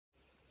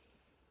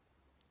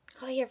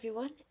Hi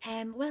everyone,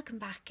 welcome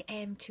back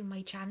to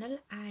my channel,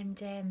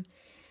 and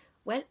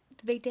well,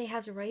 the big day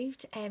has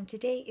arrived.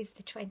 Today is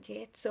the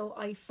 20th, so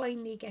I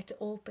finally get to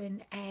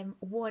open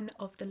one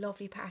of the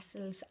lovely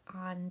parcels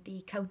on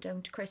the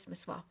countdown to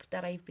Christmas swap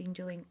that I've been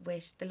doing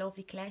with the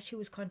lovely Collette, who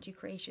is Country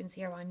Creations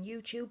here on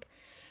YouTube.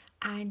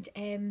 And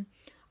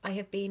I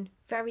have been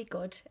very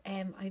good.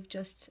 I've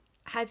just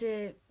had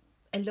a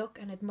look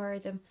and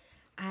admired them,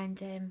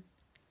 and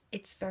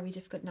it's very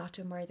difficult not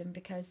to admire them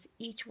because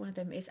each one of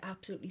them is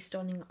absolutely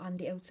stunning on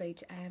the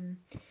outside.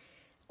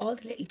 All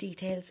the little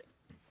details,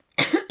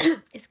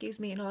 excuse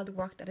me, and all the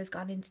work that has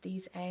gone into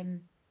these,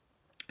 I'm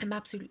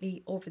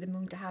absolutely over the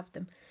moon to have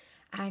them.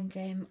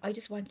 And I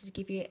just wanted to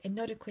give you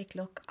another quick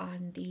look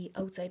on the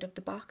outside of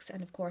the box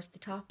and, of course, the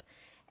top,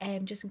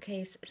 just in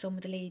case some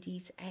of the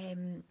ladies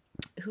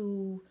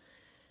who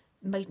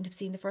mightn't have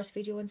seen the first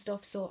video and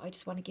stuff. So I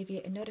just want to give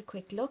you another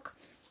quick look.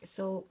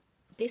 So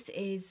this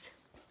is,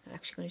 I'm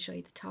actually going to show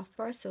you the top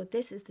first. So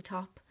this is the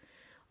top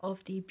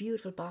of the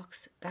beautiful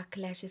box that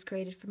Collette has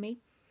created for me.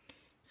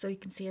 So you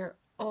can see here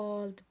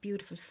all the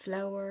beautiful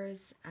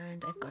flowers,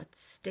 and I've got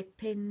stick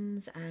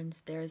pins, and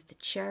there's the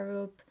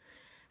cherub,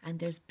 and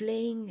there's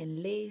bling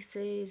and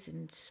laces,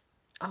 and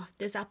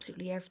there's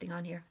absolutely everything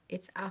on here.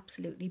 It's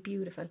absolutely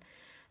beautiful.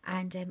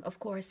 And of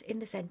course, in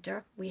the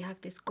center we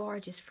have this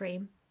gorgeous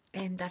frame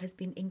that has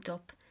been inked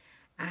up.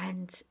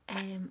 And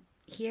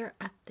here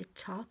at the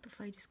top, if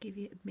I just give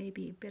you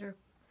maybe a better,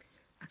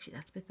 actually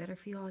that's a bit better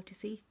for you all to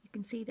see, you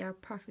can see there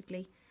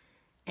perfectly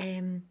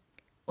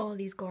all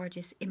these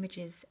gorgeous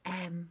images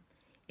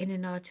in a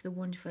nod to the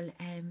wonderful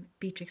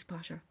Beatrix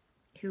Potter,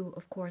 who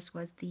of course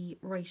was the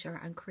writer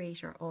and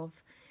creator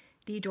of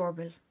the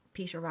adorable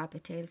Peter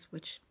Rabbit tales,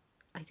 which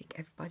I think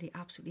everybody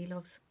absolutely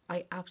loves.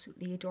 I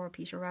absolutely adore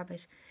Peter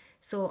Rabbit.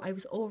 So I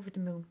was over the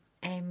moon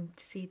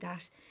to see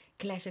that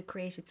Collette had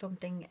created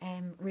something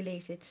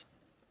related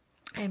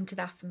to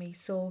that for me.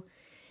 So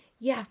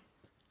yeah,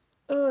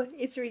 oh,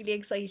 it's really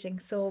exciting.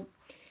 So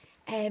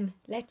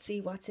let's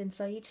see what's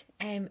inside.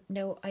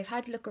 Now I've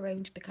had a look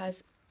around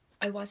because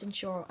I wasn't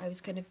sure. I was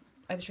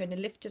trying to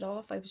lift it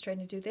off, I was trying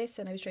to do this,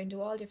 and I was trying to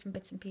do all different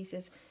bits and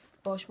pieces.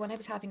 But when I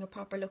was having a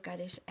proper look at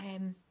it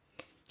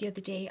the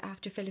other day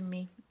after filming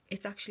me,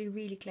 it's actually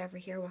really clever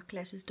here what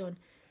Collette has done.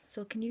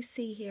 So can you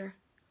see here?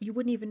 You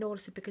wouldn't even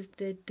notice it because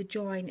the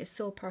join is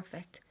so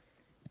perfect.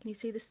 Can you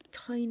see this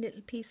tiny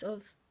little piece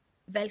of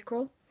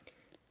Velcro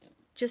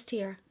just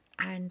here?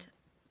 And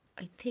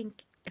I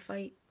think if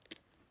I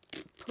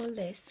pull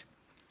this,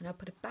 and I'll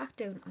put it back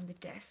down on the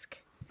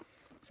desk,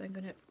 so I'm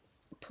going to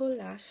pull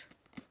that.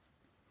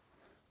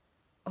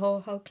 Oh,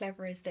 how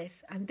clever is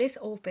this? And this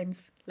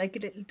opens like a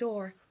little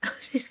door.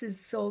 This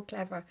is so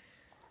clever.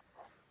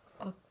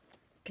 Oh,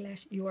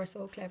 Collette, you are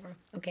so clever.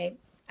 Okay,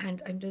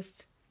 and I'm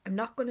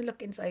not going to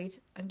look inside.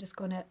 I'm just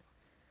going to,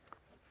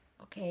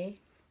 okay,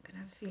 I'm going to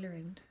have a feel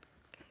around.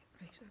 Okay,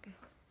 right, okay.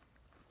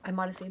 I'm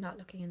honestly not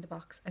looking in the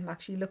box. I'm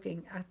actually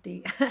looking at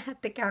the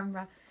at the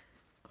camera.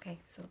 Okay,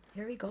 so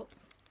here we go.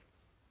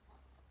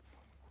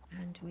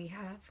 And we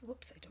have,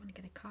 whoops, I don't want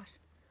to get it caught.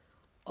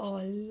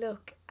 Oh,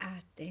 look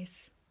at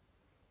this.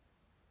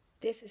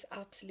 This is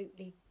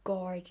absolutely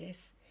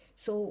gorgeous.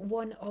 So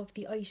one of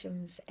the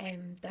items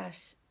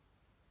that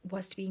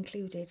was to be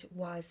included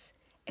was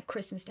a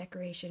Christmas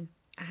decoration,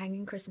 a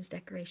hanging Christmas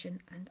decoration.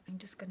 And I'm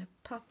just going to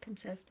pop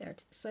himself there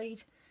to the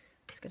side.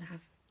 Just going to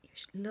have, you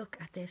should look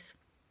at this.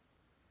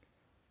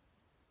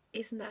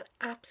 Isn't that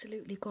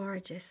absolutely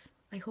gorgeous?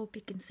 I hope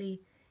you can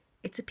see.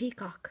 It's a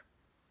peacock.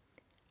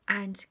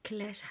 And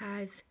Collette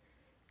has,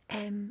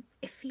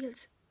 it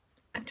feels,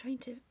 I'm trying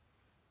to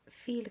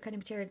feel the kind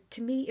of material.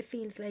 To me it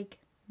feels like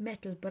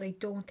metal, but I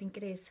don't think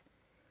it is.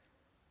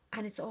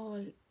 And it's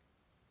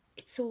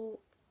so,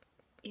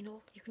 you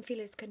know, you can feel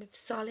it's kind of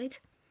solid,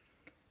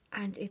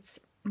 and it's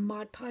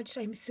Mod Podged,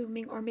 I'm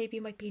assuming, or maybe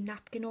it might be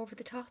napkin over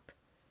the top.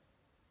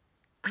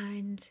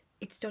 And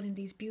it's done in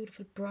these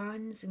beautiful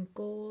bronze and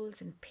golds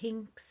and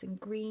pinks and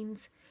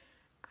greens,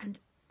 and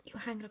you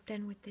hang it up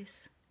then with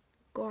this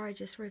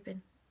gorgeous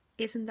ribbon.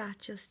 Isn't that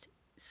just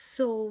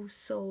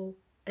so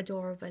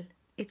adorable?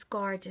 It's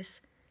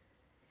gorgeous.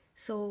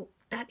 So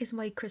that is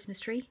my Christmas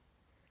tree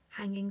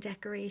hanging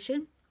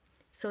decoration.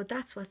 So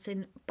that's what's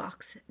in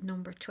box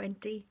number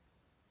 20.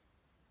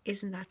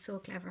 Isn't that so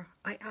clever?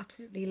 I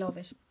absolutely love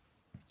it.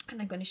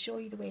 And I'm going to show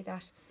you the way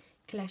that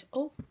Collette,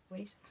 oh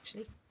wait,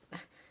 actually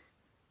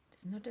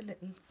there's another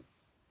little,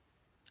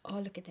 oh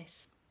look at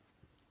this.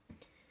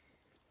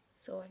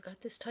 So I've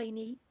got this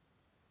tiny,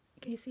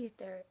 can you see it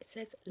there? It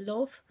says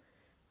love,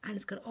 and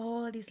it's got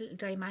all these little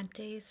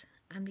diamantes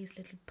and these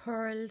little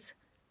pearls.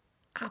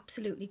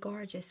 Absolutely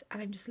gorgeous.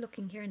 And I'm just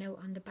looking here now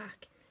on the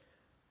back,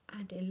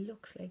 and it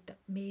looks like that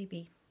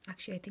maybe,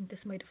 actually I think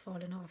this might have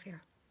fallen off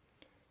here.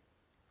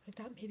 Would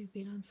that maybe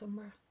been on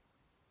somewhere?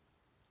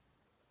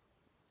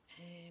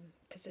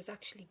 Because there's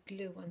actually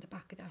glue on the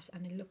back of that,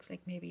 and it looks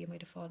like maybe it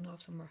might have fallen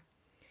off somewhere.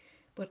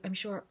 But I'm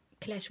sure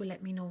Collette will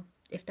let me know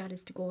if that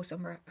is to go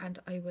somewhere, and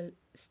I will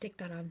stick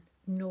that on,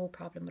 no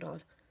problem at all.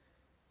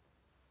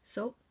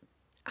 So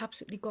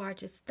Absolutely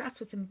gorgeous. That's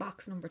what's in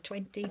box number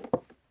 20.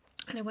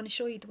 And I want to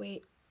show you the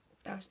way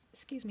that,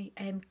 excuse me,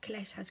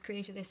 Collette has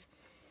created this.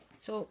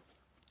 So,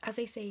 as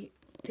I say,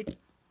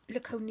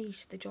 look how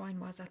neat the drawing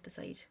was at the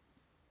side.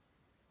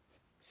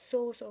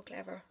 So, so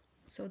clever.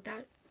 So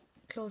that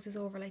closes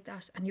over like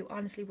that, and you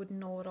honestly wouldn't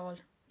know at all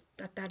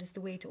that that is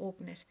the way to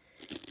open it.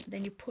 And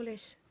then you pull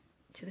it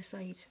to the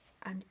side,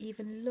 and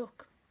even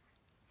look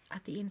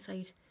at the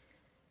inside.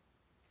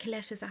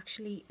 Collette has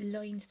actually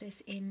lined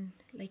this in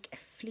like a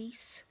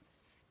fleece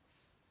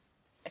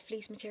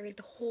material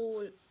the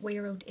whole way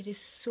around. It is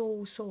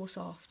so, so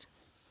soft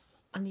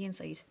on the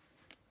inside,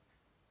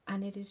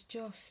 and it is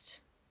just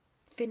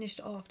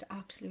finished off to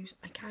absolute.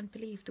 I can't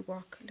believe the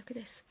work. Look at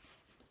this.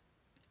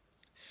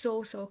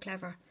 So, so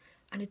clever,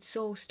 and it's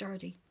so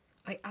sturdy.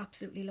 I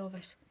absolutely love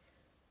it.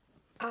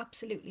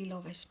 Absolutely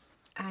love it.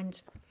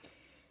 And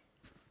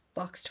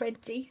box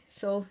 20,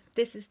 so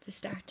this is the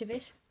start of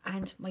it,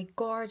 and my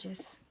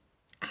gorgeous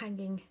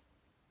hanging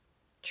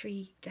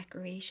tree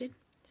decoration.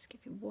 Let's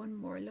give you one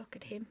more look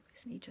at him.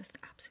 Isn't he just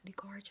absolutely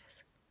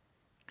gorgeous?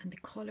 And the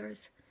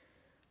colours,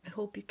 I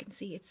hope you can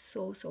see, it's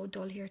so, so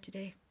dull here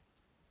today.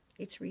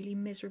 It's really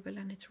miserable,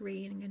 and it's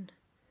raining and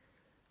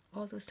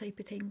all those type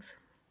of things.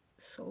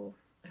 So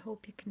I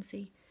hope you can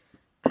see.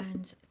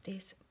 And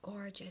this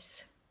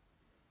gorgeous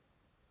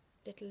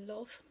little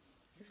love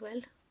as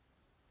well,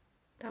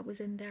 that was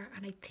in there,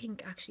 and I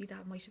think actually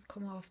that might have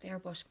come off there,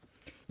 but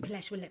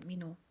Collette will let me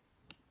know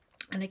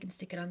and I can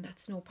stick it on.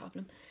 That's no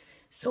problem.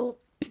 So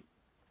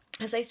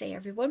as I say,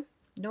 everyone,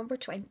 number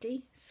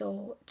 20.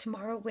 So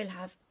tomorrow we'll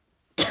have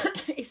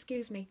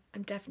excuse me,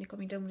 I'm definitely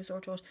coming down with a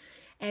sore throat.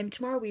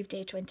 Tomorrow we have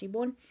day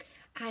 21,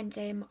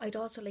 and I'd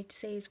also like to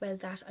say as well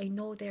that I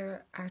know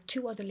there are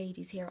 2 other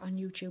ladies here on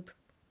YouTube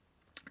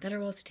that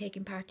are also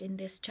taking part in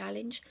this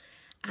challenge,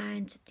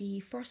 and the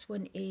first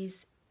one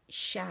is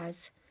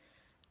Shaz,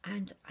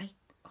 and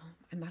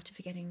I'm after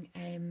forgetting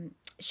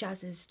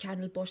Shaz's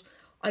channel, but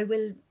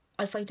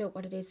I'll find out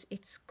what it is.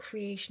 It's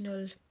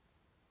Creational.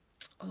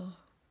 Oh,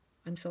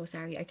 I'm so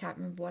sorry, I can't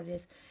remember what it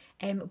is.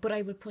 But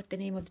I will put the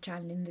name of the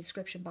channel in the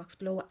description box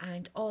below,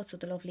 and also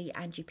the lovely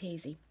Angie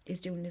Paisey is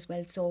doing as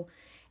well. So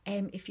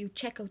if you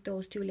check out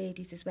those 2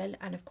 ladies as well,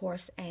 and of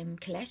course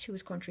Collette, who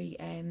is Country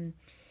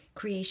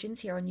Kreations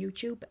here on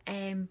YouTube,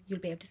 you'll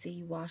be able to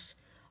see what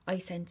I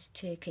sent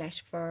to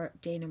Collette for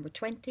day number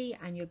 20,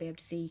 and you'll be able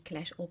to see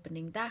Collette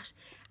opening that.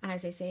 And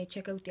as I say,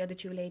 check out the other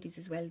 2 ladies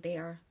as well. They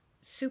are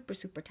super,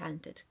 super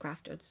talented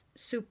crafters,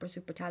 super,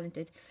 super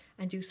talented,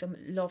 and do some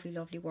lovely,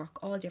 lovely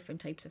work, all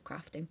different types of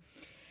crafting.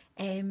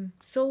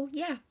 So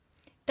yeah,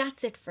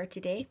 that's it for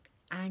today,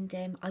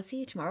 and I'll see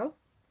you tomorrow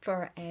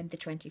for the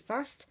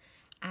 21st,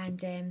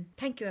 and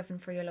thank you everyone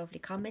for your lovely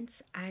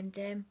comments,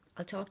 and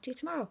I'll talk to you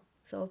tomorrow.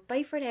 So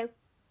bye for now.